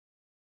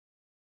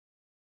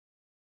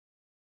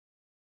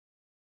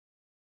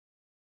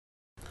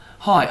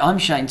Hi, I'm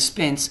Shane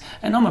Spence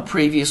and I'm a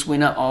previous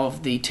winner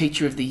of the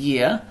Teacher of the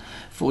Year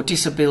for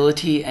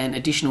Disability and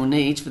Additional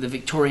Needs for the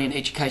Victorian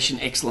Education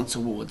Excellence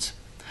Awards.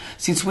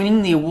 Since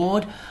winning the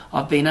award,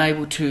 I've been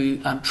able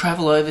to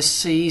travel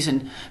overseas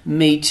and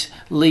meet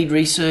lead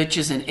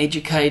researchers and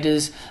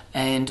educators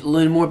and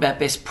learn more about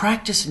best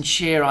practice and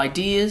share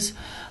ideas.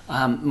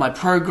 My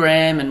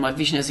program and my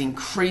vision has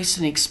increased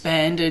and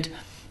expanded,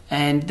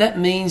 and that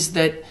means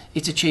that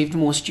it's achieved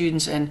more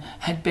students and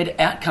had better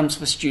outcomes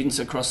for students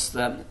across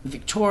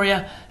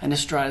Victoria and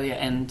Australia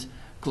and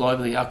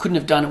globally. I couldn't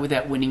have done it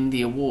without winning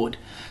the award.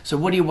 So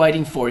what are you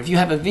waiting for? If you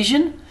have a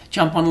vision,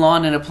 jump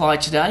online and apply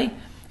today.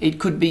 It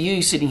could be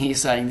you sitting here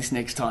saying this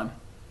next time.